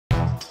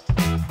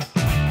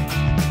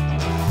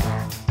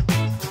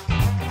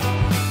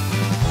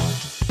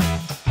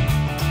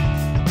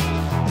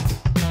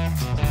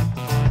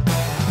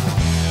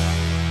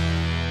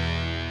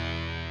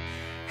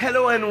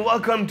Hello and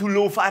welcome to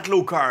Low Fat,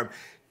 Low Carb.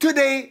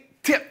 Today,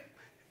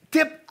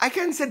 tip, I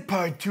can say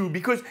part 2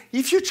 because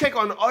if you check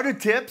on other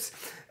tips,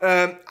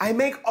 I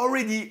make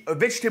already a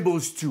vegetable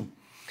stew.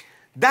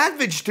 That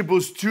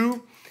vegetable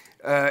stew,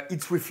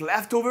 it's with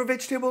leftover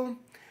vegetable.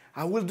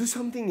 I will do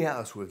something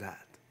else with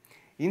that.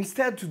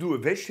 Instead to do a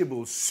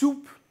vegetable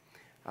soup,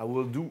 I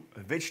will do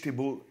a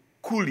vegetable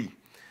coulis.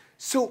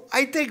 So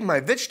I take my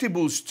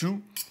vegetable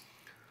stew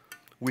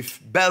with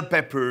bell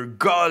pepper,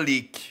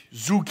 garlic,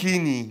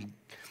 zucchini,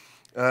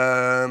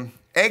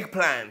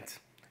 eggplant,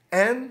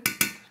 and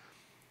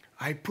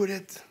I put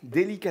it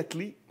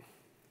delicately,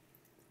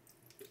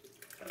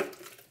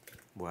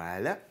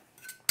 voila,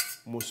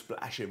 almost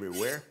splash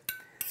everywhere,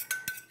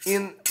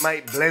 in my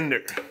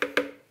blender.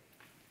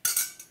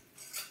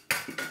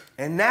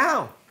 And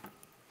now,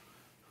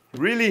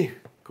 really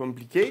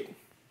complicate,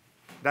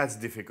 that's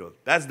difficult.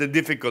 That's the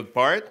difficult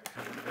part.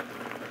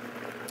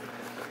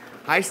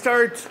 I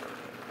start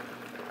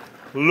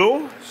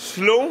low,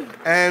 slow,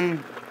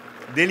 and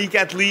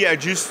delicately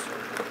adjust.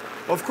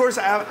 Of course,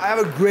 I have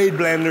a great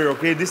blender,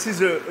 okay? This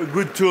is a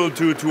good tool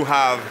to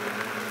have.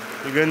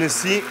 You're gonna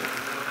see.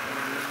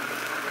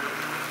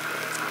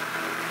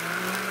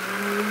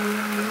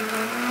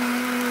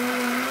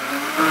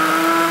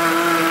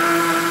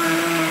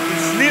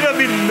 It's a little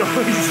bit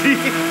noisy,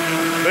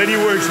 but it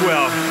works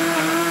well.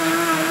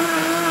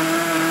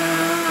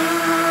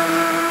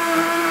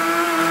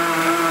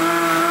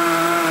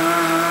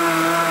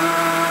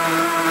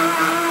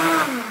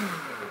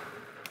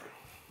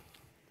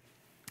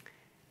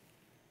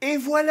 Et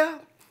voila!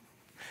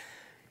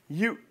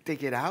 You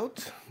take it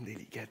out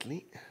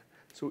delicately.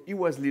 So it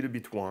was a little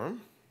bit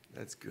warm.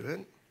 That's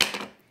good.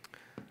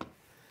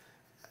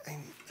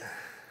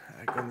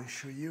 I'm gonna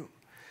show you.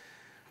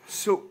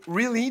 So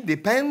really,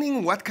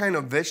 depending what kind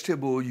of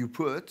vegetable you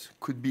put,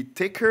 could be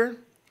thicker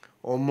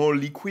or more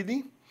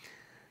liquidy.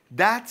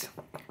 That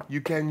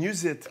you can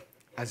use it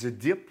as a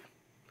dip,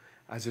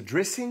 as a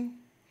dressing,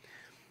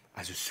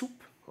 as a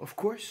soup, of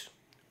course,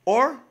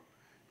 or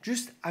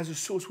just as a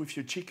sauce with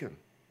your chicken.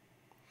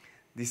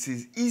 This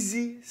is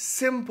easy,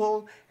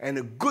 simple, and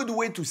a good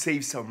way to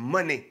save some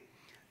money.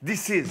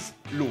 This is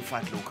Low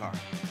Fat, Low Carb.